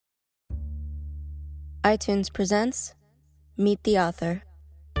iTunes presents Meet the Author.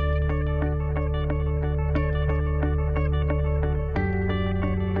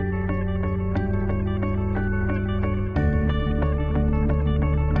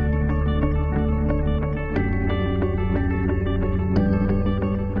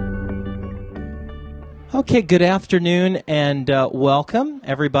 Okay, good afternoon and welcome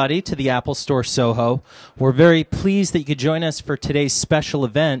everybody to the Apple Store Soho. We're very pleased that you could join us for today's special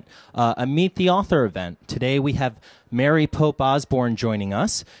event, a Meet the Author event. Today we have Mary Pope Osborne joining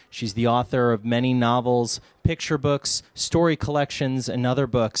us. She's the author of many novels, picture books, story collections, and other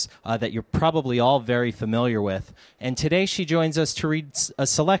books that you're probably all very familiar with. And today she joins us to read a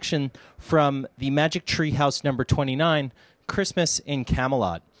selection from the Magic Tree House number 29, Christmas in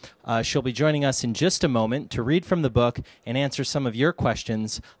Camelot. She'll be joining us in just a moment to read from the book and answer some of your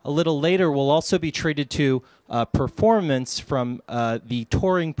questions. A little later, we'll also be treated to a performance from the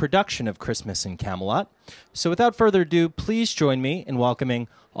touring production of Christmas in Camelot. So without further ado, please join me in welcoming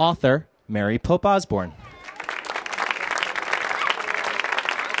author Mary Pope Osborne.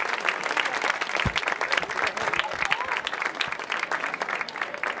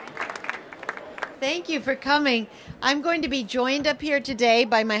 Thank you for coming. I'm going to be joined up here today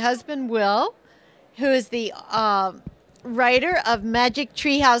by my husband, Will, who is the writer of Magic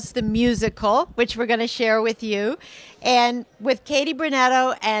Tree House, the musical, which we're going to share with you, and with Katie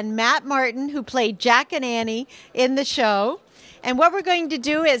Brunetto and Matt Martin, who played Jack and Annie in the show. And what we're going to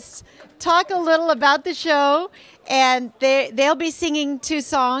do is talk a little about the show, and they'll be singing 2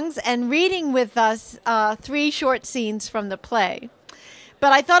 songs and reading with us 3 short scenes from the play.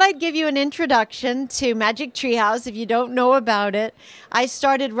 But I thought I'd give you an introduction to Magic Tree House if you don't know about it. I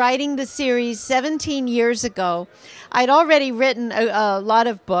started writing the series 17 years ago. I'd already written a lot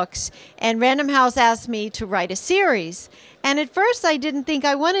of books, and Random House asked me to write a series. And at first I didn't think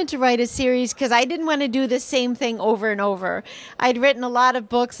I wanted to write a series because I didn't want to do the same thing over and over. I'd written a lot of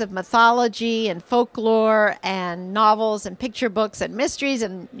books of mythology and folklore and novels and picture books and mysteries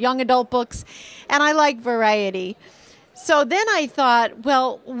and young adult books, and I like variety. So then I thought,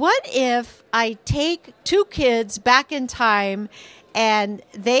 well, what if I take 2 kids back in time and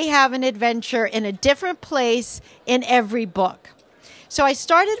they have an adventure in a different place in every book? So I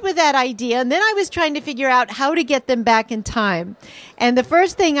started with that idea, and then I was trying to figure out how to get them back in time. And the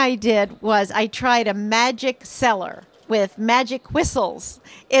first thing I did was I tried a magic cellar with magic whistles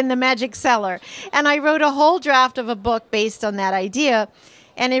in the magic cellar. And I wrote a whole draft of a book based on that idea,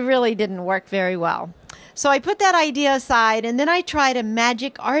 and it really didn't work very well. So I put that idea aside, and then I tried a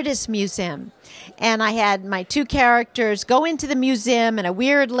magic artist museum. And I had my 2 characters go into the museum, and a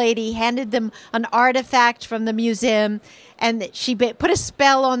weird lady handed them an artifact from the museum, and she put a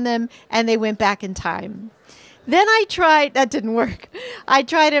spell on them, and they went back in time. Then that didn't work. I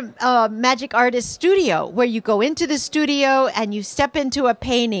tried a magic artist studio, where you go into the studio and you step into a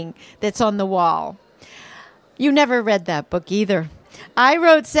painting that's on the wall. You never read that book either. I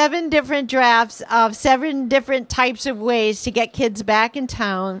wrote 7 different drafts of 7 different types of ways to get kids back in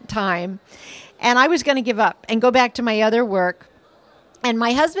time. And I was going to give up and go back to my other work. And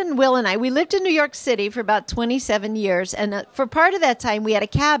my husband, Will, and I, we lived in New York City for about 27 years. And for part of that time, we had a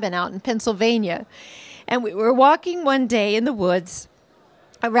cabin out in Pennsylvania. And we were walking one day in the woods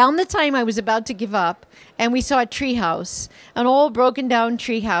around the time I was about to give up, and we saw a tree house, an old broken down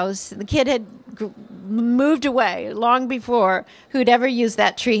tree house. The kid had moved away long before who'd ever used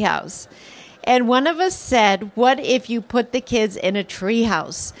that tree house. And one of us said, what if you put the kids in a tree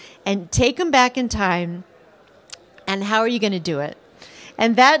house and take them back in time, and how are you going to do it?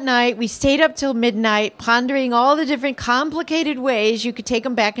 And that night, we stayed up till midnight, pondering all the different complicated ways you could take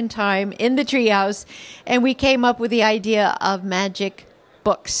them back in time in the treehouse, and we came up with the idea of magic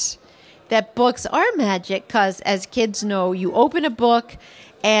books. That books are magic because, as kids know, you open a book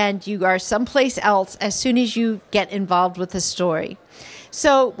and you are someplace else as soon as you get involved with the story.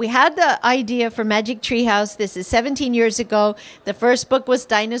 So we had the idea for Magic Tree House. This is 17 years ago. The first book was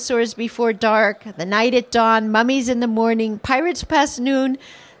Dinosaurs Before Dark, The Night at Dawn, Mummies in the Morning, Pirates Past Noon,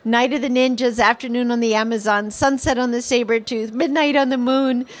 Night of the Ninjas, Afternoon on the Amazon, Sunset on the Saber-Tooth, Midnight on the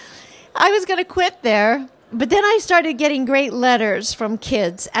Moon. I was going to quit there. But then I started getting great letters from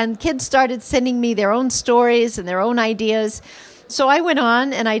kids, and kids started sending me their own stories and their own ideas. So I went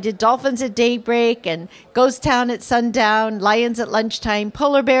on and I did Dolphins at Daybreak and Ghost Town at Sundown, Lions at Lunchtime,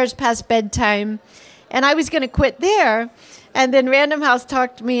 Polar Bears Past Bedtime. And I was going to quit there. And then Random House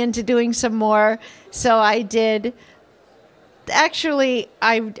talked me into doing some more. So I did. Actually,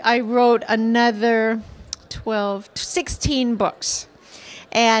 I wrote another 16 books.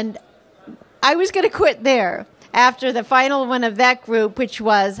 And I was going to quit there after the final one of that group, which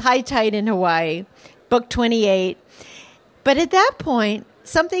was High Tide in Hawaii. book 28. But at that point,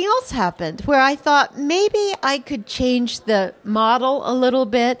 something else happened where I thought maybe I could change the model a little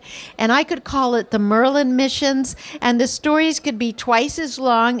bit and I could call it the Merlin Missions, and the stories could be twice as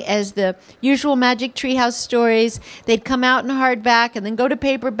long as the usual Magic Treehouse stories. They'd come out in hardback and then go to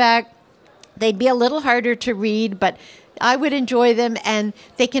paperback. They'd be a little harder to read, but I would enjoy them, and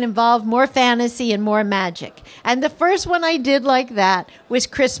they can involve more fantasy and more magic. And the first one I did like that was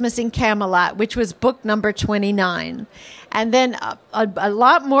Christmas in Camelot, which was book number 29. And then a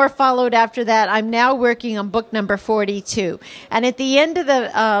lot more followed after that. I'm now working on book number 42. And at the end of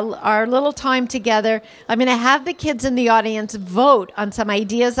our little time together, I'm going to have the kids in the audience vote on some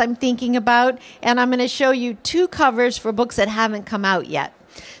ideas I'm thinking about, and I'm going to show you 2 covers for books that haven't come out yet.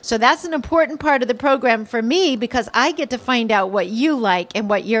 So that's an important part of the program for me because I get to find out what you like and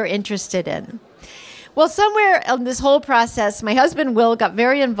what you're interested in. Well, somewhere in this whole process, my husband, Will, got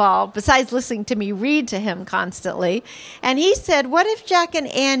very involved, besides listening to me read to him constantly. And he said, what if Jack and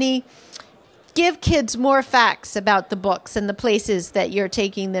Annie give kids more facts about the books and the places that you're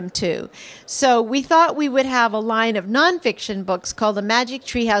taking them to? So we thought we would have a line of nonfiction books called the Magic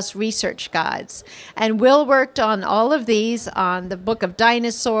Treehouse Research Guides. And Will worked on all of these, on the book of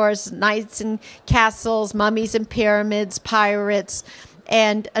dinosaurs, knights and castles, mummies and pyramids, pirates,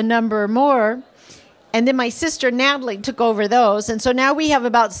 and a number more. And then my sister Natalie took over those. And so now we have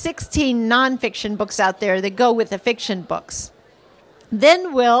about 16 nonfiction books out there that go with the fiction books.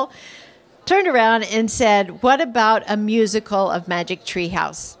 Then Will turned around and said, what about a musical of Magic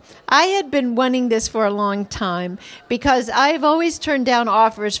Treehouse? I had been wanting this for a long time because I've always turned down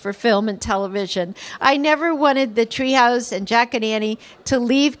offers for film and television. I never wanted the Treehouse and Jack and Annie to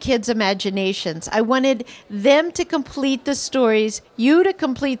leave kids' imaginations. I wanted them to complete the stories, you to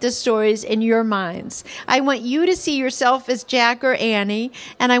complete the stories in your minds. I want you to see yourself as Jack or Annie,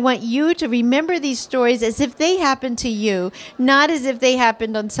 and I want you to remember these stories as if they happened to you, not as if they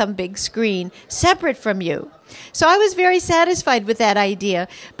happened on some big screen, separate from you. So I was very satisfied with that idea.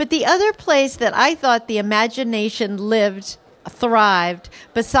 But the other place that I thought the imagination thrived,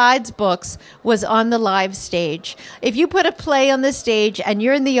 besides books, was on the live stage. If you put a play on the stage and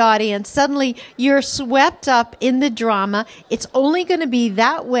you're in the audience, suddenly you're swept up in the drama. It's only going to be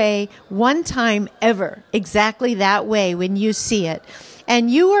that way one time ever, exactly that way when you see it. And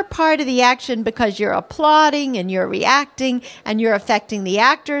you are part of the action because you're applauding and you're reacting and you're affecting the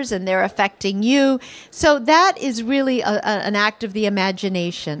actors and they're affecting you. So that is really an act of the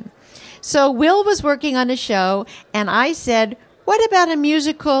imagination. So Will was working on a show, and I said, what about a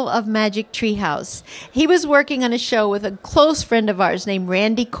musical of Magic Treehouse? He was working on a show with a close friend of ours named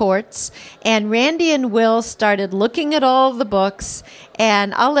Randy Kortz, and Randy and Will started looking at all the books,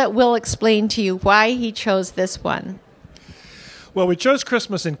 and I'll let Will explain to you why he chose this one. Well, we chose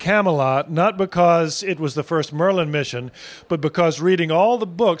Christmas in Camelot not because it was the first Merlin mission, but because reading all the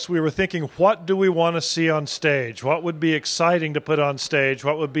books, we were thinking, what do we want to see on stage? What would be exciting to put on stage?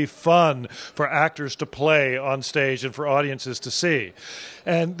 What would be fun for actors to play on stage and for audiences to see?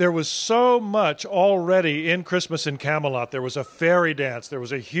 And there was so much already in Christmas in Camelot. There was a fairy dance. There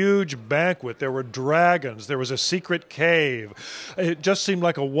was a huge banquet. There were dragons. There was a secret cave. It just seemed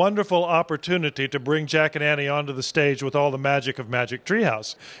like a wonderful opportunity to bring Jack and Annie onto the stage with all the magic of Magic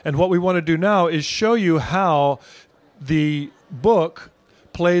Treehouse. And what we want to do now is show you how the book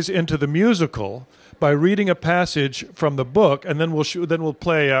plays into the musical by reading a passage from the book, and then we'll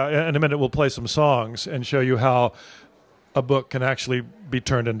play in a minute. We'll play some songs and show you how a book can actually be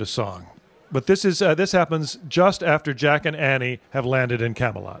turned into song. But this happens just after Jack and Annie have landed in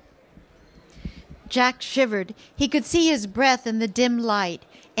Camelot. Jack shivered. He could see his breath in the dim light.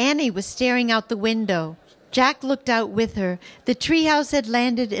 Annie was staring out the window. Jack looked out with her. The treehouse had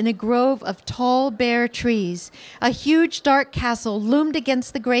landed in a grove of tall, bare trees. A huge, dark castle loomed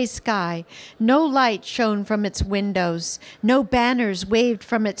against the gray sky. No light shone from its windows. No banners waved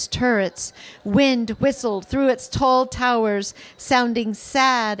from its turrets. Wind whistled through its tall towers, sounding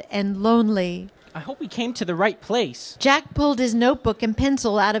sad and lonely. I hope we came to the right place. Jack pulled his notebook and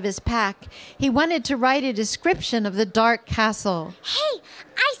pencil out of his pack. He wanted to write a description of the dark castle. Hey,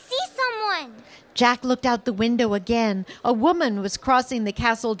 I see someone! Jack looked out the window again. A woman was crossing the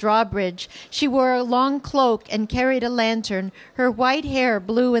castle drawbridge. She wore a long cloak and carried a lantern. Her white hair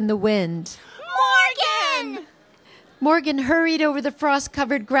blew in the wind. Morgan! Morgan hurried over the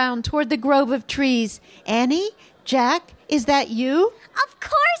frost-covered ground toward the grove of trees. Annie? Jack? Is that you? Of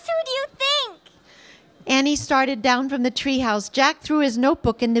course, who do you think? Annie started down from the treehouse. Jack threw his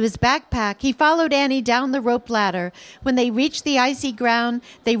notebook into his backpack. He followed Annie down the rope ladder. When they reached the icy ground,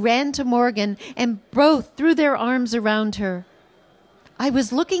 they ran to Morgan and both threw their arms around her. I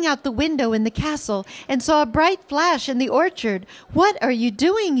was looking out the window in the castle and saw a bright flash in the orchard. What are you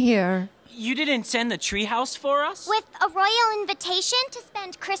doing here? You didn't send the treehouse for us? With a royal invitation to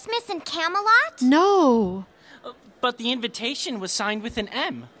spend Christmas in Camelot? No. But the invitation was signed with an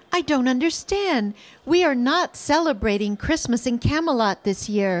M. I don't understand. We are not celebrating Christmas in Camelot this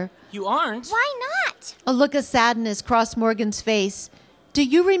year. You aren't? Why not? A look of sadness crossed Morgan's face. Do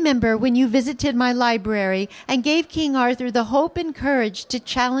you remember when you visited my library and gave King Arthur the hope and courage to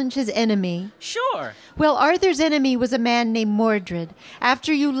challenge his enemy? Sure. Well, Arthur's enemy was a man named Mordred.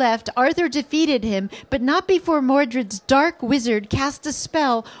 After you left, Arthur defeated him, but not before Mordred's dark wizard cast a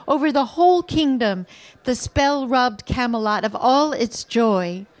spell over the whole kingdom. The spell robbed Camelot of all its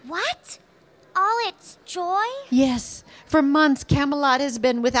joy. What? All its joy? Yes, for months Camelot has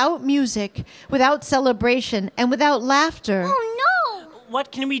been without music, without celebration, and without laughter. Oh, no! What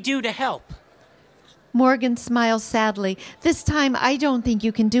can we do to help? Morgan smiles sadly. This time I don't think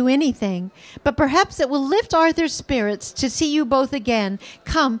you can do anything, but perhaps it will lift Arthur's spirits to see you both again.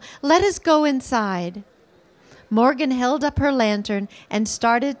 Come, let us go inside. Morgan held up her lantern and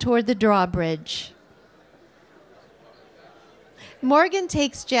started toward the drawbridge. Morgan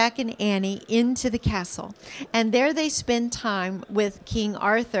takes Jack and Annie into the castle, and there they spend time with King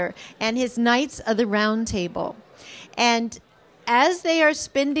Arthur and his Knights of the Round Table. And as they are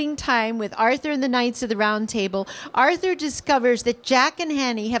spending time with Arthur and the Knights of the Round Table, Arthur discovers that Jack and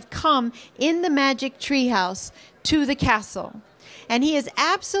Annie have come in the magic treehouse to the castle. And he is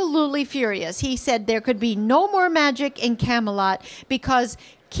absolutely furious. He said there could be no more magic in Camelot because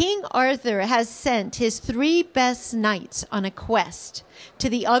King Arthur has sent his 3 best knights on a quest to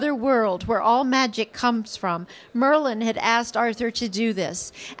the other world where all magic comes from. Merlin had asked Arthur to do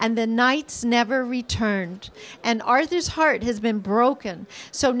this, and the knights never returned. And Arthur's heart has been broken.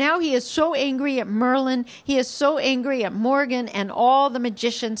 So now he is so angry at Merlin, he is so angry at Morgan and all the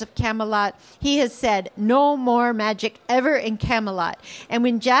magicians of Camelot. He has said, no more magic ever in Camelot. And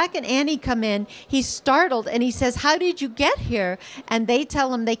when Jack and Annie come in, he's startled and he says, how did you get here? And they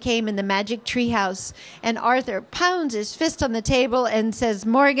tell him they came in the magic treehouse. And Arthur pounds his fist on the table and says,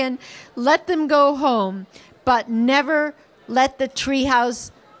 Morgan, let them go home, but never let the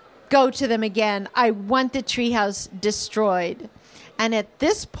treehouse go to them again. I want the treehouse destroyed. And at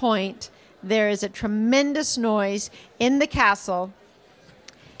this point, there is a tremendous noise in the castle,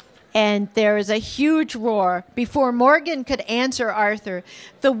 and there is a huge roar. Before Morgan could answer Arthur,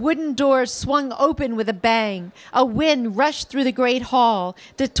 the wooden doors swung open with a bang. A wind rushed through the great hall.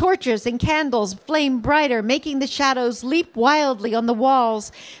 The torches and candles flamed brighter, making the shadows leap wildly on the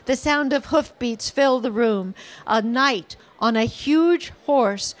walls. The sound of hoofbeats filled the room. A knight on a huge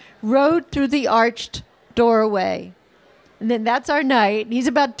horse rode through the arched doorway. And then that's our knight. He's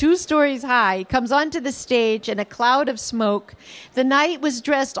about 2 stories high. He comes onto the stage in a cloud of smoke. The knight was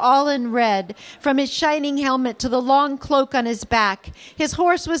dressed all in red, from his shining helmet to the long cloak on his back. His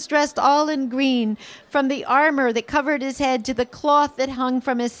horse was dressed all in green, from the armor that covered his head to the cloth that hung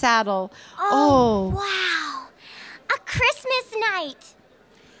from his saddle. Oh. Wow. A Christmas night.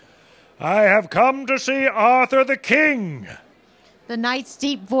 I have come to see Arthur the King. The knight's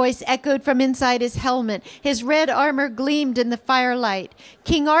deep voice echoed from inside his helmet. His red armor gleamed in the firelight.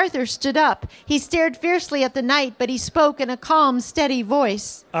 King Arthur stood up. He stared fiercely at the knight, but he spoke in a calm, steady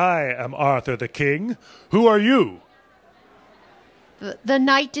voice. I am Arthur the King. Who are you? The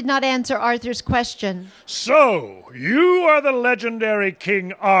knight did not answer Arthur's question. So, you are the legendary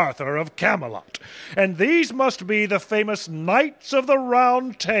King Arthur of Camelot, and these must be the famous Knights of the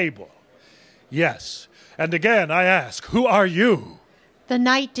Round Table. Yes, and again I ask, who are you? The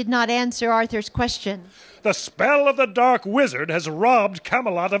knight did not answer Arthur's question. The spell of the dark wizard has robbed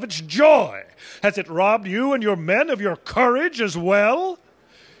Camelot of its joy. Has it robbed you and your men of your courage as well?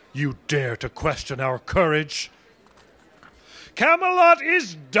 You dare to question our courage? Camelot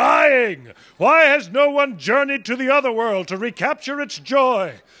is dying! Why has no one journeyed to the other world to recapture its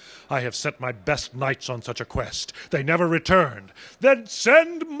joy? I have sent my best knights on such a quest. They never returned. Then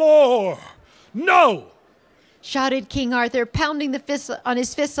send more! No! Shouted King Arthur, pounding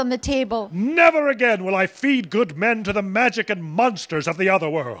his fists on the table. Never again will I feed good men to the magic and monsters of the other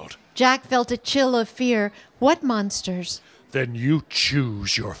world. Jack felt a chill of fear. What monsters? Then you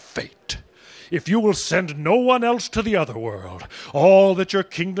choose your fate. If you will send no one else to the other world, all that your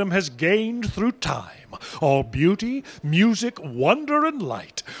kingdom has gained through time, all beauty, music, wonder, and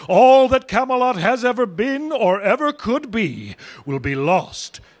light, all that Camelot has ever been or ever could be, will be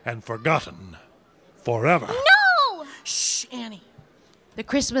lost and forgotten forever. No! Shh, Annie. The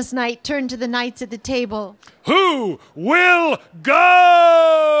Christmas knight turned to the knights at the table. Who will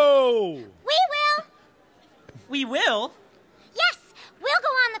go? We will! We will? Yes,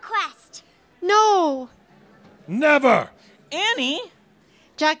 Never! Annie?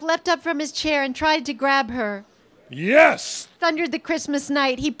 Jack leapt up from his chair and tried to grab her. Yes! Thundered the Christmas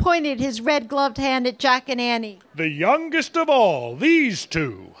knight. He pointed his red-gloved hand at Jack and Annie. The youngest of all, these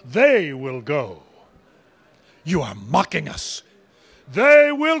two, they will go. You are mocking us.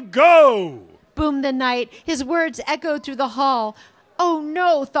 They will go! Boomed the knight. His words echoed through the hall. Oh,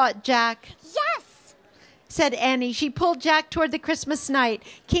 no, thought Jack. Yes! Said Annie. She pulled Jack toward the Christmas knight.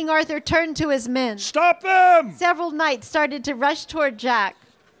 King Arthur turned to his men. Stop them! Several knights started to rush toward Jack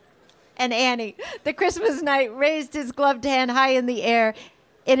and Annie. The Christmas knight raised his gloved hand high in the air.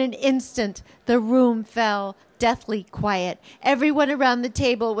 In an instant, the room fell deathly quiet. Everyone around the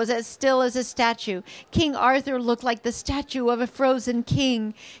table was as still as a statue. King Arthur looked like the statue of a frozen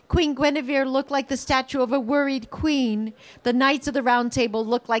king. Queen Guinevere looked like the statue of a worried queen. The knights of the Round Table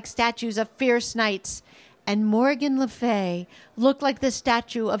looked like statues of fierce knights. And Morgan Le Fay looked like the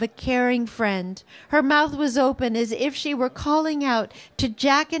statue of a caring friend. Her mouth was open as if she were calling out to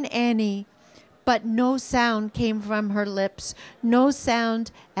Jack and Annie, but no sound came from her lips, no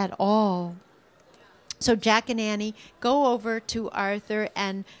sound at all. So Jack and Annie go over to Arthur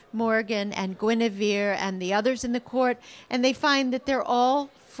and Morgan and Guinevere and the others in the court, and they find that they're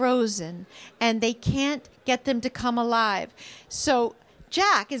all frozen, and they can't get them to come alive. So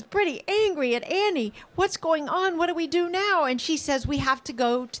Jack is pretty angry at Annie. What's going on? What do we do now? And she says we have to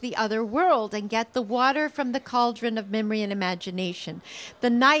go to the other world and get the water from the cauldron of memory and imagination. The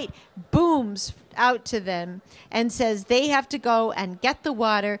knight booms out to them and says they have to go and get the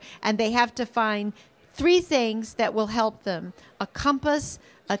water, and they have to find 3 things that will help them: a compass,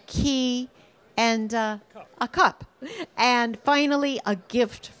 a key, and a cup. And finally, a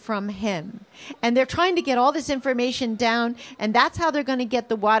gift from him. And they're trying to get all this information down, and that's how they're going to get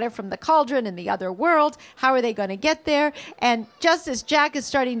the water from the cauldron in the other world. How are they going to get there? And just as Jack is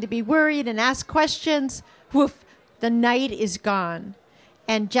starting to be worried and ask questions, woof, the night is gone.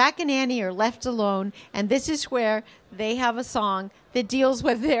 And Jack and Annie are left alone, and this is where they have a song that deals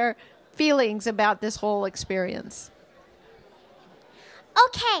with their feelings about this whole experience.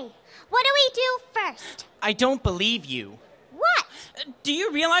 Okay, what do we do first? I don't believe you. What? Do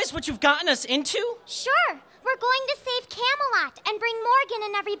you realize what you've gotten us into? Sure, we're going to save Camelot and bring Morgan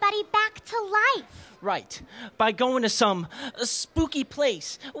and everybody back to life. Right. By going to some spooky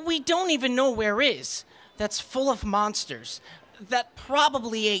place we don't even know where is, that's full of monsters, that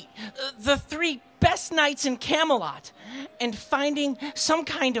probably ate the 3 best knights in Camelot, and finding some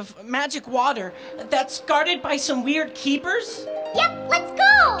kind of magic water that's guarded by some weird keepers? Yep, let's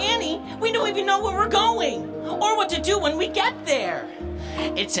go! Annie, we don't even know where we're going, or what to do when we get there.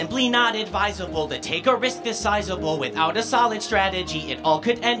 It's simply not advisable to take a risk this sizable without a solid strategy. It all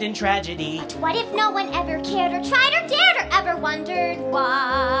could end in tragedy. But what if no one ever cared or tried or dared or ever wondered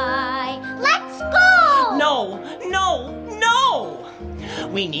why? Let's go! No!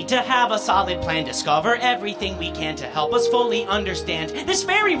 We need to have a solid plan, discover everything we can to help us fully understand this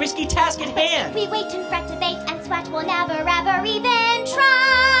very risky task at hand. We wait and fret, debate, and sweat, we'll never ever even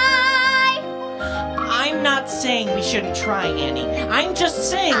try. I'm not saying we shouldn't try, Annie. I'm just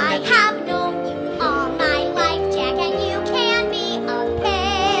saying I that... have known you all my life, Jack, and you can be a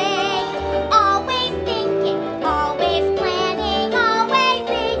pain. Always thinking, always planning, always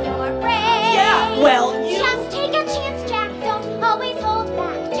in your brain. Yeah, well, you... Just take a chance, Jack, don't always hold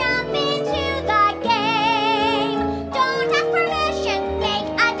back. Jump into the game. Don't ask permission, make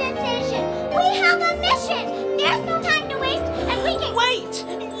a decision. We have a mission. There's no time to waste, and we can... Wait!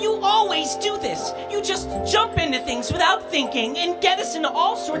 You always do this. You just jump into things without thinking and get us into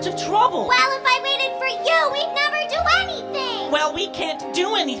all sorts of trouble. Well, if I waited for you, we'd never do anything. Well, we can't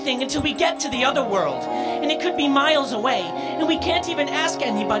do anything until we get to the other world. And it could be miles away. And we can't even ask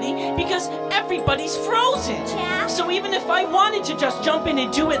anybody because everybody's frozen. Jack? So even if I wanted to just jump in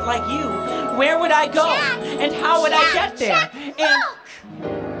and do it like you, where would I go? Jack! And how would I Jack, get there? Jack, And look!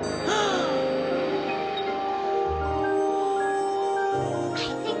 I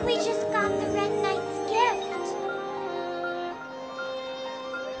think we just got the Red Knight's gift.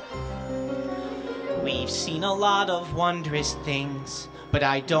 we've seen a lot of wondrous things, but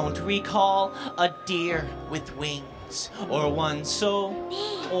I don't recall a deer with wings, or one so,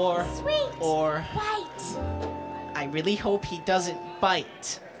 Big, or, sweet, or, white. I really hope he doesn't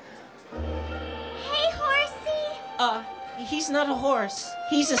bite. Hey, horsey. He's not a horse.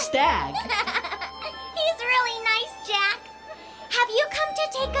 He's a stag. He's really nice, Jack. Have you come to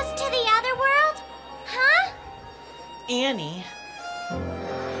take us to the other world? Huh? Annie.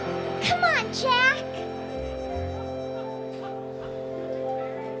 Come on, Jack.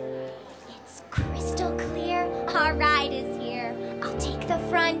 It's crystal clear. Our ride is here. I'll take the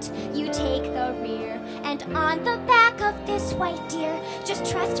front, you take the rear. and on the back of this white deer. Just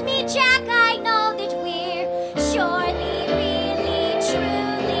trust me, Jack, I know that we're surely, really,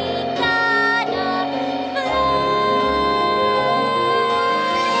 truly gonna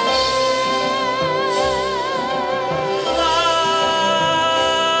Fly,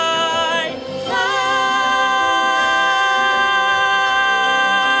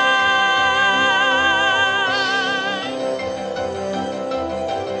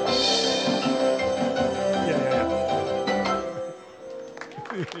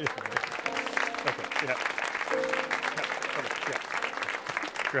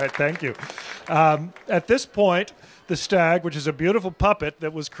 Great, thank you. At this point, the stag, which is a beautiful puppet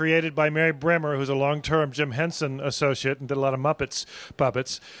that was created by Mary Bremer, who's a long-term Jim Henson associate and did a lot of Muppets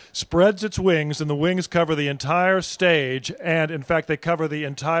puppets, spreads its wings, and the wings cover the entire stage, and in fact, they cover the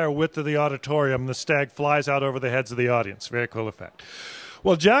entire width of the auditorium. The stag flies out over the heads of the audience. Very cool effect.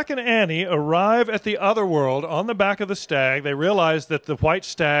 Well, Jack and Annie arrive at the other world on the back of the stag. They realize that the white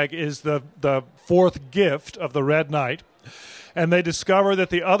stag is the fourth gift of the Red Knight. And they discover that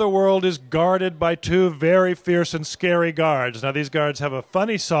the other world is guarded by two very fierce and scary guards. Now, these guards have a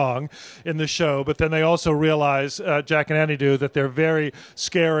funny song in the show, but then they also realize, Jack and Annie do, that they're very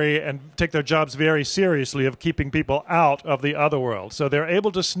scary and take their jobs very seriously of keeping people out of the other world. So they're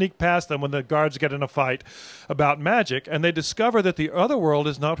able to sneak past them when the guards get in a fight about magic, and they discover that the other world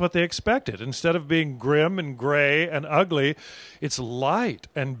is not what they expected. Instead of being grim and gray and ugly, it's light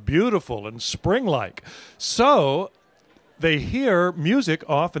and beautiful and spring-like. So they hear music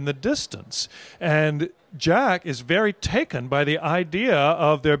off in the distance, and Jack is very taken by the idea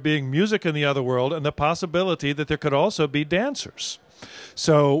of there being music in the other world and the possibility that there could also be dancers.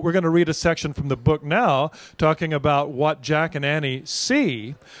 So we're going to read a section from the book now talking about what Jack and Annie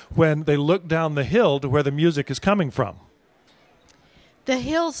see when they look down the hill to where the music is coming from. The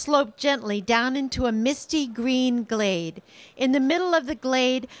hill sloped gently down into a misty green glade. In the middle of the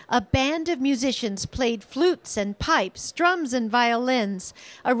glade, a band of musicians played flutes and pipes, drums and violins.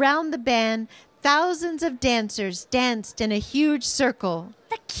 Around the band, thousands of dancers danced in a huge circle.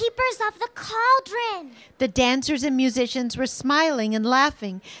 The keepers of the cauldron. The dancers and musicians were smiling and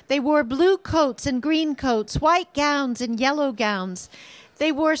laughing. They wore blue coats and green coats, white gowns and yellow gowns.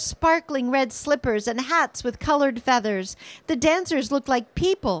 They wore sparkling red slippers and hats with colored feathers. The dancers looked like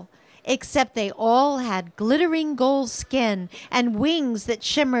people, except they all had glittering gold skin and wings that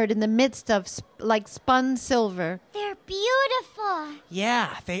shimmered in the midst of like spun silver. They're beautiful.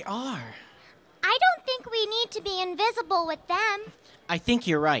 Yeah, they are. I don't think we need to be invisible with them. I think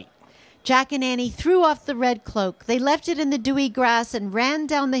you're right. Jack and Annie threw off the red cloak. They left it in the dewy grass and ran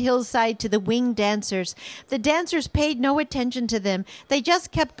down the hillside to the winged dancers. The dancers paid no attention to them. They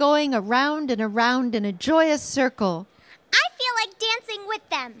just kept going around and around in a joyous circle. I feel like dancing with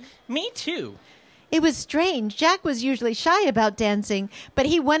them. Me too. It was strange. Jack was usually shy about dancing, but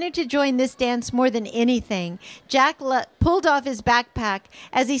he wanted to join this dance more than anything. Jack pulled off his backpack.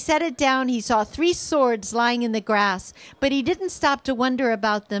 As he set it down, he saw 3 swords lying in the grass, but he didn't stop to wonder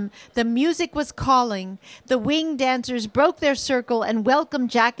about them. The music was calling. The winged dancers broke their circle and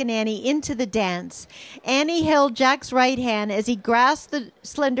welcomed Jack and Annie into the dance. Annie held Jack's right hand as he grasped the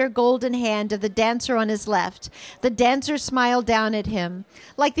slender golden hand of the dancer on his left. The dancer smiled down at him.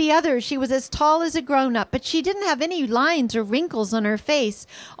 Like the others, she was as tall as a grown-up, but she didn't have any lines or wrinkles on her face.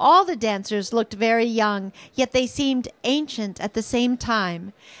 All the dancers looked very young, yet they seemed ancient at the same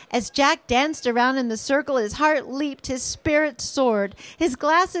time. As Jack danced around in the circle, his heart leaped, his spirit soared. His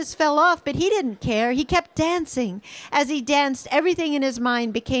glasses fell off, but he didn't care. He kept dancing. As he danced, everything in his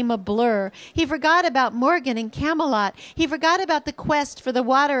mind became a blur. He forgot about Morgan and Camelot. He forgot about the quest for the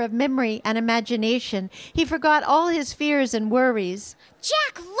water of memory and imagination. He forgot all his fears and worries.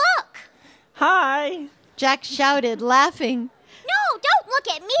 Jack, look! Hi. Jack shouted, laughing. No, don't look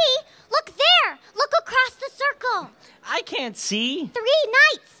at me! Look there! Look across the circle! I can't see. 3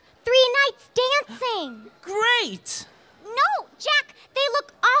 knights! 3 knights dancing! Great. No, Jack, they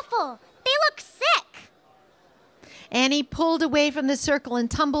look awful. They look sick. Annie pulled away from the circle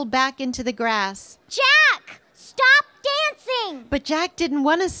and tumbled back into the grass. Jack, stop dancing! But Jack didn't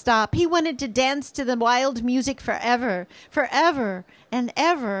want to stop. He wanted to dance to the wild music forever, forever, and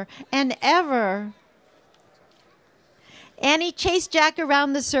ever, and ever. Annie chased Jack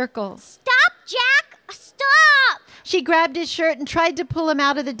around the circle. Stop, Jack! Stop! She grabbed his shirt and tried to pull him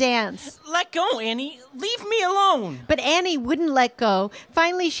out of the dance. Let go, Annie. Leave me alone. But Annie wouldn't let go.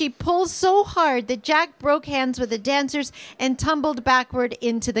 Finally, she pulled so hard that Jack broke hands with the dancers and tumbled backward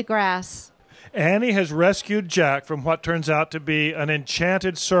into the grass. Annie has rescued Jack from what turns out to be an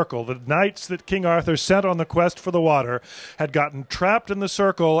enchanted circle. The knights that King Arthur sent on the quest for the water had gotten trapped in the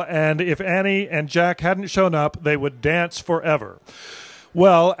circle, and if Annie and Jack hadn't shown up, they would dance forever.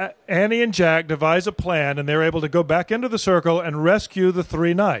 Well, Annie and Jack devise a plan, and they're able to go back into the circle and rescue the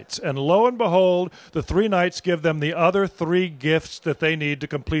three knights. And lo and behold, the three knights give them the other three gifts that they need to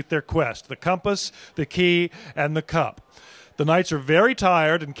complete their quest: the compass, the key, and the cup. The knights are very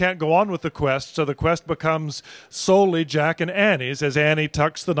tired and can't go on with the quest, so the quest becomes solely Jack and Annie's as Annie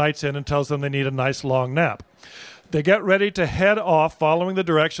tucks the knights in and tells them they need a nice long nap. They get ready to head off following the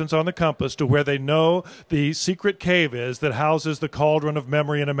directions on the compass to where they know the secret cave is that houses the cauldron of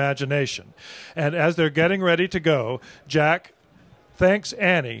memory and imagination. And as they're getting ready to go, Jack thanks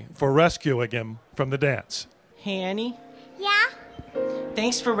Annie for rescuing him from the dance. Hey, Annie. Yeah?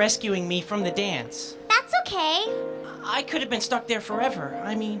 Thanks for rescuing me from the dance. That's okay. I could have been stuck there forever.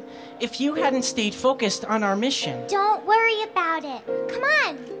 I mean, if you hadn't stayed focused on our mission. Don't worry about it. Come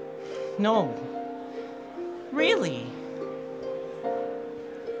on. No. Really?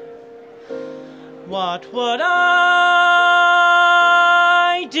 What would I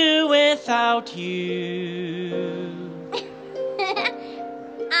do without you?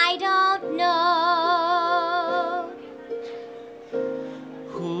 I don't know.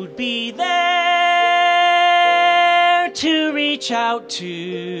 Who'd be there to reach out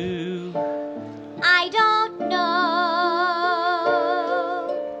to? I don't know.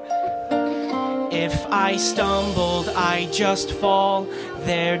 If I stumbled, I'd just fall.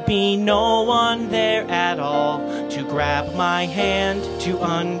 There'd be no one there at all to grab my hand, to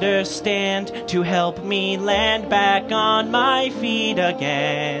understand, to help me land back on my feet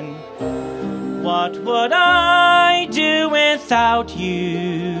again. What would I do without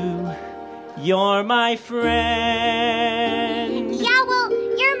you? You're my friend. Yeah, well,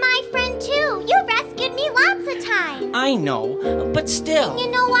 you're my friend too. You rescued me lots of times. I know, but still.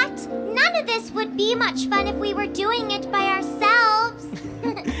 You know what? None of this would be much fun if we were doing it by ourselves.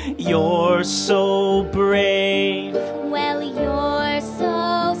 You're so brave. Well, you're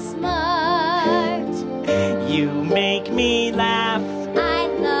so smart. You make me laugh. I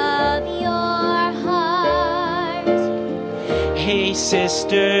love your heart. Hey,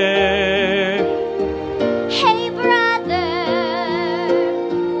 sister. Hey, brother.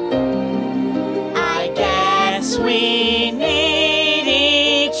 I guess we need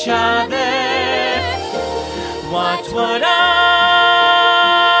each other. What would I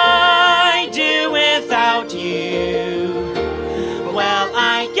do without you? Well,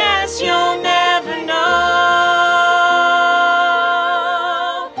 I guess you'll never know.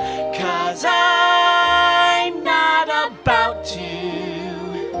 'Cause I'm not about to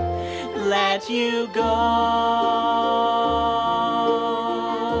let you go.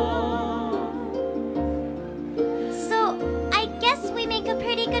 So, I guess we make a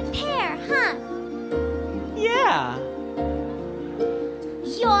pretty good pair, huh? Yeah.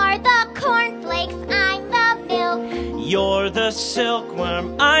 You're the cornflakes, I'm the milk. You're the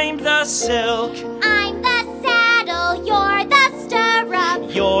silkworm, I'm the silk. I'm the saddle, you're the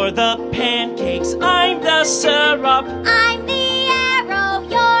stirrup. You're the pancakes, I'm the syrup. I'm the arrow,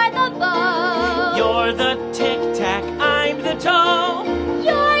 you're the bow. You're the tic-tac, I'm the toe.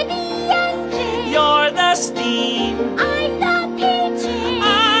 You're the engine, You're the steam, I'm the pigeon.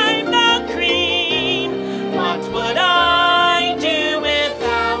 I'm the cream. What would I do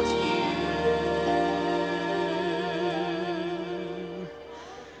without you?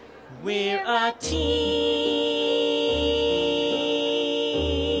 We're a team.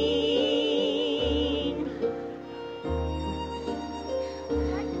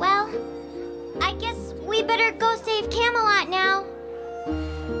 Well, I guess we better go save Camelot now.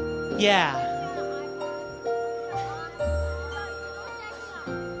 Yeah.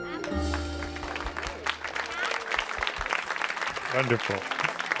 Wonderful.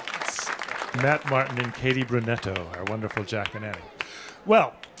 It's Matt Martin and Katie Brunetto, our wonderful Jack and Annie.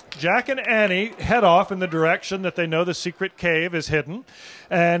 Well, Jack and Annie head off in the direction that they know the secret cave is hidden,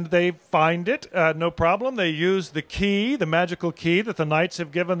 and they find it, no problem. They use the key, the magical key that the knights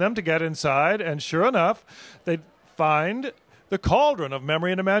have given them to get inside, and sure enough, they find the cauldron of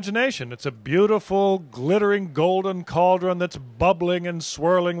memory and imagination. It's a beautiful, glittering, golden cauldron that's bubbling and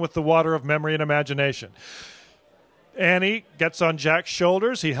swirling with the water of memory and imagination. Annie gets on Jack's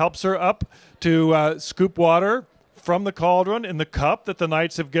shoulders. He helps her up to scoop water from the cauldron in the cup that the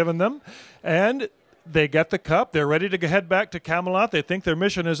knights have given them. And they get the cup. They're ready to head back to Camelot. They think their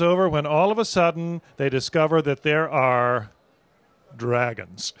mission is over when all of a sudden they discover that there are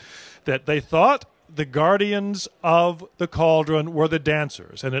dragons. That they thought the guardians of the cauldron were the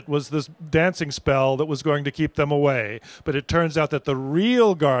dancers, and it was this dancing spell that was going to keep them away. But it turns out that the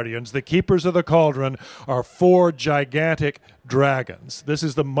real guardians, the keepers of the cauldron, are 4 gigantic dragons. This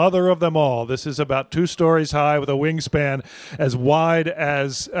is the mother of them all. This is about 2 stories high with a wingspan as wide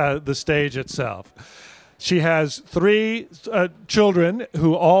as the stage itself. She has 3 children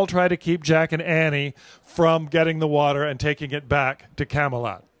who all try to keep Jack and Annie from getting the water and taking it back to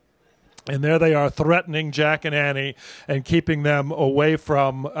Camelot. And there they are threatening Jack and Annie and keeping them away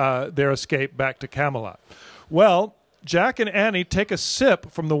from their escape back to Camelot. Well, Jack and Annie take a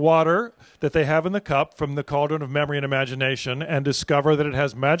sip from the water that they have in the cup from the cauldron of memory and imagination and discover that it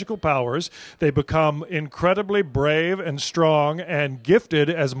has magical powers. They become incredibly brave and strong and gifted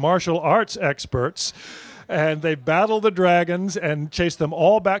as martial arts experts. And they battle the dragons and chase them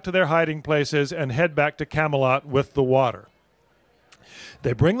all back to their hiding places and head back to Camelot with the water.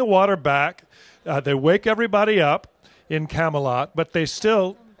 They bring the water back. They wake everybody up in Camelot, but they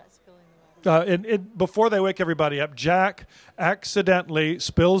still... before they wake everybody up, Jack accidentally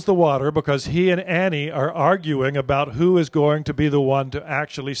spills the water because he and Annie are arguing about who is going to be the one to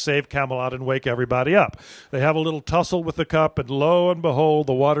actually save Camelot and wake everybody up. They have a little tussle with the cup, and lo and behold,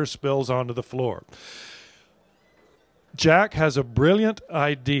 the water spills onto the floor. Jack has a brilliant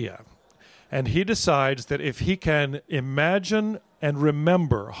idea, and he decides that if he can imagine and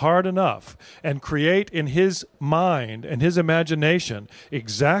remember hard enough and create in his mind and his imagination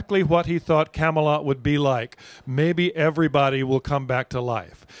exactly what he thought Camelot would be like, maybe everybody will come back to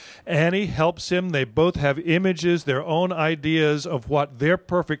life. Annie helps him. They both have images, their own ideas of what their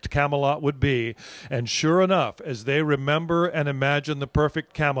perfect Camelot would be. And sure enough, as they remember and imagine the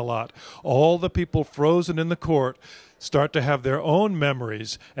perfect Camelot, all the people frozen in the court start to have their own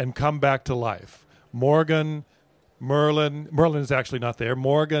memories and come back to life. Merlin is actually not there,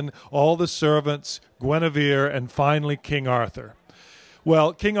 Morgan, all the servants, Guinevere, and finally King Arthur.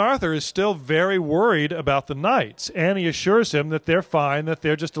 Well, King Arthur is still very worried about the knights. Annie assures him that they're fine, that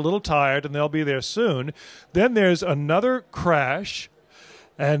they're just a little tired, and they'll be there soon. Then there's another crash,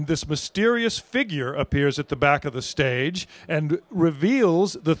 and this mysterious figure appears at the back of the stage and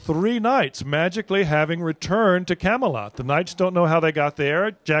reveals the 3 knights magically having returned to Camelot. The knights don't know how they got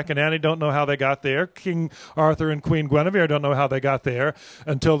there. Jack and Annie don't know how they got there. King Arthur and Queen Guinevere don't know how they got there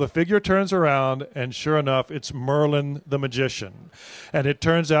until the figure turns around, and sure enough, it's Merlin the magician. And it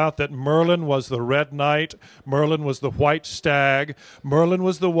turns out that Merlin was the Red Knight. Merlin was the White Stag. Merlin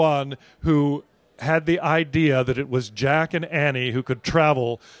was the one who had the idea that it was Jack and Annie who could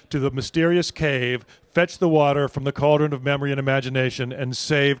travel to the mysterious cave, fetch the water from the cauldron of memory and imagination, and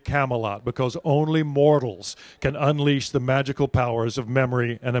save Camelot, because only mortals can unleash the magical powers of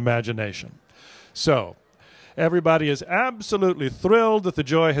memory and imagination. So, everybody is absolutely thrilled that the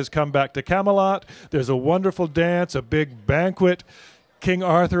joy has come back to Camelot. There's a wonderful dance, a big banquet. King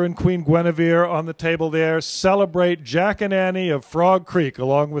Arthur and Queen Guinevere on the table there celebrate Jack and Annie of Frog Creek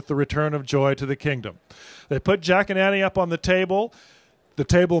along with the return of joy to the kingdom. They put Jack and Annie up on the table. The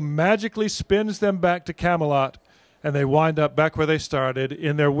table magically spins them back to Camelot, and they wind up back where they started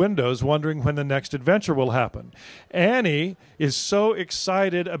in their windows wondering when the next adventure will happen. Annie is so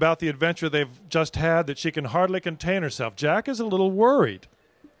excited about the adventure they've just had that she can hardly contain herself. Jack is a little worried.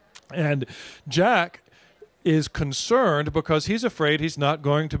 And Jack is concerned because he's afraid he's not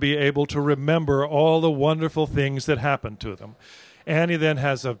going to be able to remember all the wonderful things that happened to them. Annie then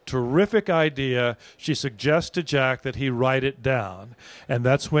has a terrific idea. She suggests to Jack that he write it down, and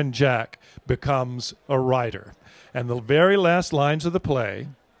that's when Jack becomes a writer. And the very last lines of the play: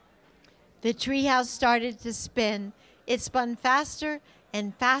 the treehouse started to spin. It spun faster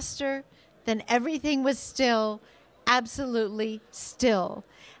and faster. Then everything was still, absolutely still.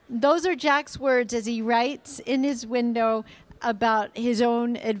 Those are Jack's words as he writes in his window about his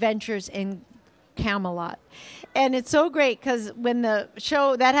own adventures in Camelot. And it's so great because when the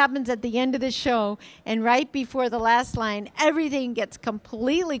show, that happens at the end of the show, and right before the last line, everything gets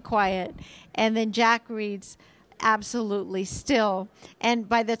completely quiet. And then Jack reads, absolutely still. And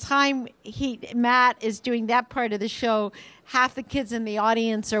by the time Matt is doing that part of the show, half the kids in the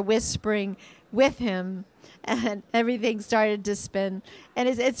audience are whispering with him. And everything started to spin. And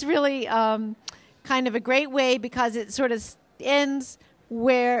it's really kind of a great way because it sort of ends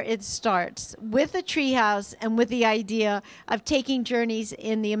where it starts, with a treehouse and with the idea of taking journeys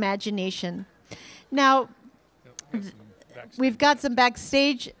in the imagination. Now, we've got some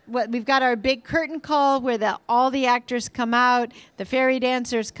backstage. We've got our big curtain call where all the actors come out, the fairy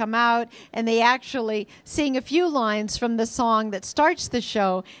dancers come out, and they actually sing a few lines from the song that starts the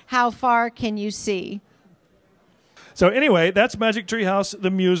show, How Far Can You See? So anyway, that's Magic Tree House, the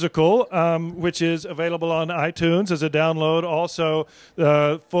musical, which is available on iTunes as a download. Also,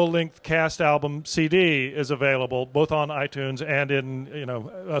 the full-length cast album CD is available both on iTunes and in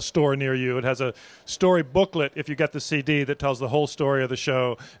a store near you. It has a story booklet if you get the CD that tells the whole story of the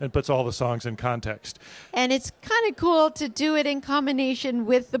show and puts all the songs in context. And it's kind of cool to do it in combination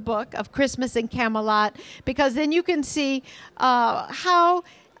with the book of Christmas in Camelot, because then you can see how,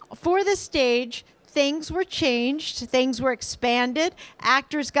 for the stage, things were changed, things were expanded,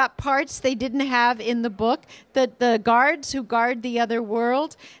 actors got parts they didn't have in the book. The guards who guard the other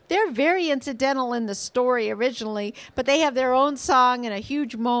world, they're very incidental in the story originally, but they have their own song and a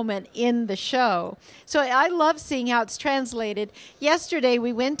huge moment in the show. So I love seeing how it's translated. Yesterday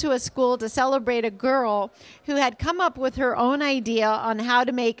we went to a school to celebrate a girl who had come up with her own idea on how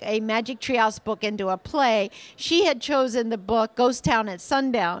to make a Magic Treehouse book into a play. She had chosen the book Ghost Town at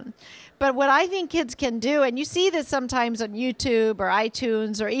Sundown. But what I think kids can do, and you see this sometimes on YouTube or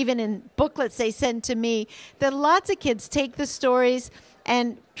iTunes or even in booklets they send to me, that lots of kids take the stories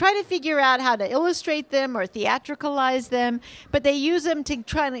and try to figure out how to illustrate them or theatricalize them, but they use them to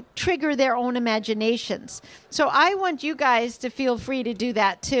try to trigger their own imaginations. So I want you guys to feel free to do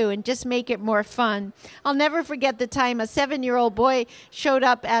that too and just make it more fun. I'll never forget the time a 7-year-old boy showed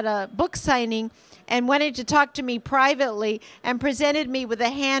up at a book signing and wanted to talk to me privately and presented me with a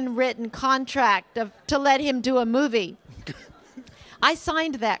handwritten contract to let him do a movie. I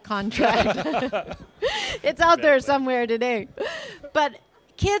signed that contract. It's out there somewhere today. But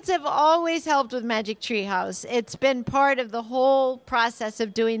kids have always helped with Magic Tree House. It's been part of the whole process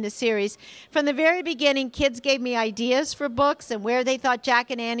of doing the series. From the very beginning, kids gave me ideas for books and where they thought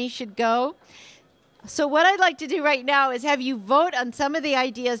Jack and Annie should go. So what I'd like to do right now is have you vote on some of the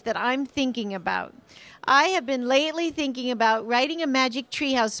ideas that I'm thinking about. I have been lately thinking about writing a Magic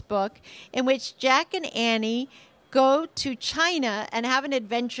Treehouse book in which Jack and Annie go to China and have an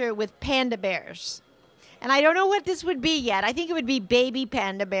adventure with panda bears. And I don't know what this would be yet. I think it would be baby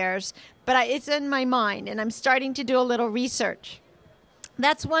panda bears, but it's in my mind, and I'm starting to do a little research.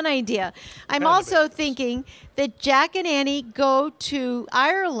 That's one idea. I'm also thinking that Jack and Annie go to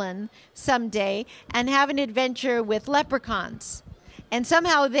Ireland someday and have an adventure with leprechauns. And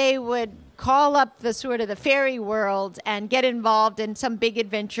somehow they would call up the sort of the fairy world and get involved in some big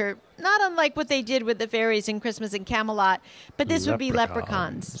adventure, not unlike what they did with the fairies in Christmas in Camelot, but this would be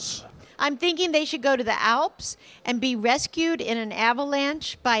leprechauns. I'm thinking they should go to the Alps and be rescued in an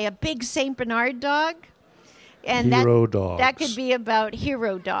avalanche by a big St. Bernard dog. And that could be about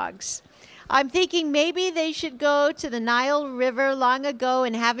hero dogs. I'm thinking maybe they should go to the Nile River long ago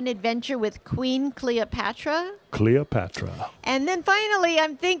and have an adventure with Queen Cleopatra. And then finally,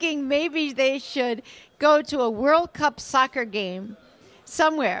 I'm thinking maybe they should go to a World Cup soccer game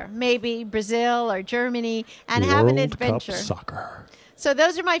somewhere, maybe Brazil or Germany, and have an adventure. World Cup soccer. So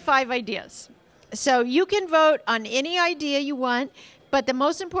those are my 5 ideas. So you can vote on any idea you want. But the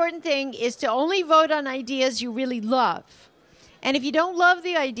most important thing is to only vote on ideas you really love. And if you don't love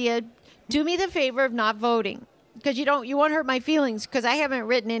the idea, do me the favor of not voting, because you won't hurt my feelings, because I haven't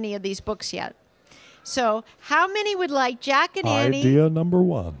written any of these books yet. So how many would like Jack and Annie? Idea number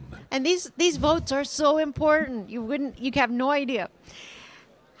 1. And these votes are so important. You have no idea.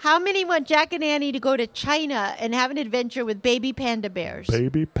 How many want Jack and Annie to go to China and have an adventure with baby panda bears?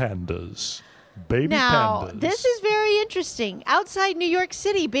 Baby pandas. Now, this is very interesting. Outside New York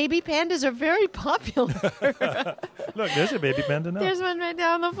City, baby pandas are very popular. Look, there's a baby panda now. There's one right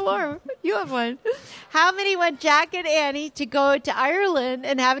down the floor. You have one. How many want Jack and Annie to go to Ireland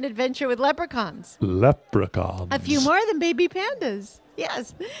and have an adventure with leprechauns? Leprechauns. A few more than baby pandas.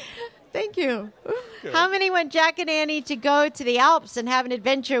 Yes. Thank you. Good. How many want Jack and Annie to go to the Alps and have an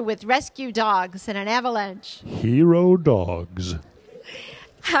adventure with rescue dogs and an avalanche? Hero dogs.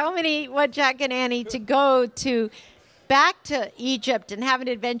 How many want Jack and Annie to go back to Egypt and have an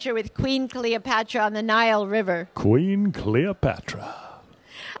adventure with Queen Cleopatra on the Nile River? Queen Cleopatra.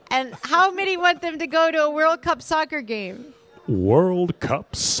 And how many want them to go to a World Cup soccer game? World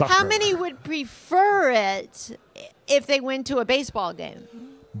Cup soccer. How many would prefer it if they went to a baseball game?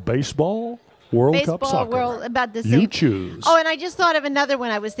 Baseball? World Cup soccer. About the same. You choose. Oh, and I just thought of another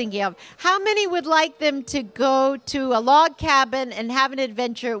one I was thinking of. How many would like them to go to a log cabin and have an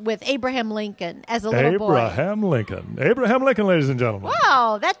adventure with Abraham Lincoln as a little boy? Abraham Lincoln, ladies and gentlemen.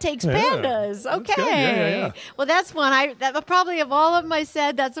 Wow, that takes pandas. Okay. Yeah. Well, that's one. That probably of all of my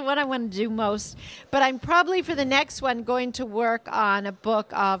said, that's the one I want to do most. But I'm probably for the next one going to work on a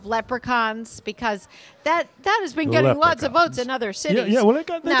book of leprechauns, because that has been getting lots of votes in other cities. Yeah. Well,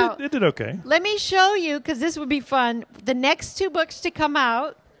 it did okay. Let me show you, because this would be fun, the next 2 books to come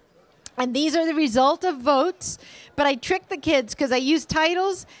out. And these are the result of votes. But I tricked the kids because I used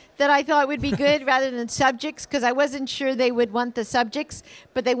titles that I thought would be good rather than subjects because I wasn't sure they would want the subjects,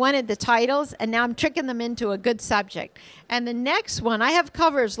 but they wanted the titles. And now I'm tricking them into a good subject. And the next one, I have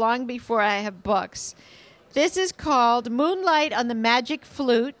covers long before I have books. This is called Moonlight on the Magic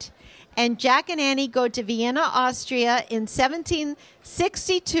Flute. And Jack and Annie go to Vienna, Austria in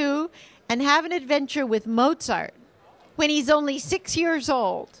 1762 and have an adventure with Mozart when he's only 6 years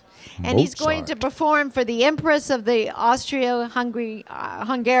old. And he's going to perform for the Empress of the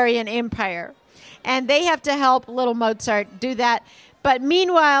Austro-Hungarian Empire. And they have to help little Mozart do that. But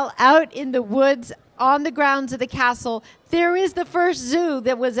meanwhile, out in the woods, on the grounds of the castle, there is the first zoo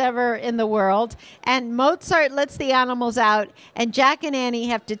that was ever in the world. And Mozart lets the animals out, and Jack and Annie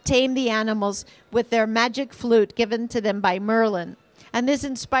have to tame the animals with their magic flute given to them by Merlin. And this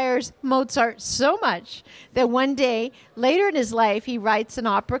inspires Mozart so much that one day, later in his life, he writes an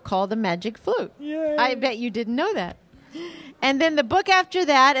opera called The Magic Flute. Yay. I bet you didn't know that. And then the book after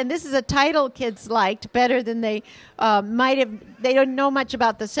that, and this is a title kids liked better than they might have. They don't know much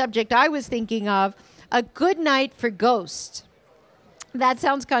about the subject I was thinking of, A Good Night for Ghosts. That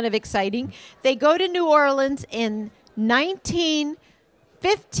sounds kind of exciting. They go to New Orleans in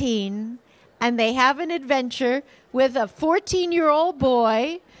 1915, and they have an adventure with a 14-year-old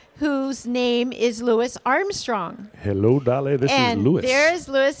boy whose name is Louis Armstrong. Hello, Dolly. This is Louis. And there's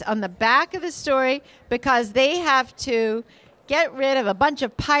Louis on the back of the story because they have to get rid of a bunch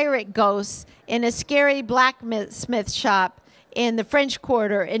of pirate ghosts in a scary blacksmith shop in the French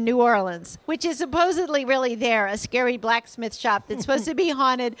Quarter in New Orleans, which is supposedly really there, a scary blacksmith shop that's supposed to be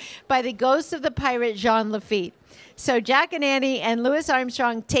haunted by the ghost of the pirate Jean Lafitte. So Jack and Annie and Louis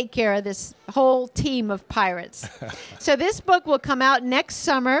Armstrong take care of this whole team of pirates. So this book will come out next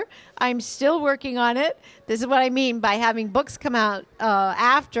summer. I'm still working on it. This is what I mean by having books come out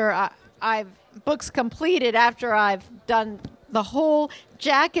after I've books completed after I've done the whole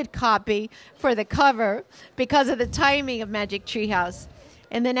jacket copy for the cover because of the timing of Magic Treehouse.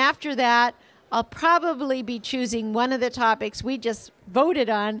 And then after that, I'll probably be choosing one of the topics we just voted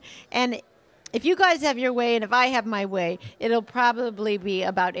on. And if you guys have your way and if I have my way, it'll probably be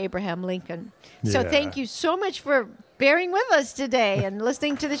about Abraham Lincoln. Yeah. So thank you so much for bearing with us today and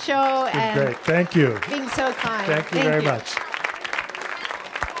listening to the show. And great. Thank you. Being so kind. Thank you very much.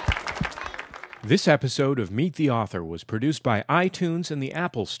 This episode of Meet the Author was produced by iTunes and the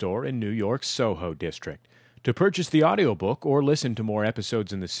Apple Store in New York's Soho District. To purchase the audiobook or listen to more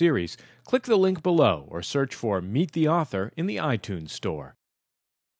episodes in the series, click the link below or search for Meet the Author in the iTunes Store.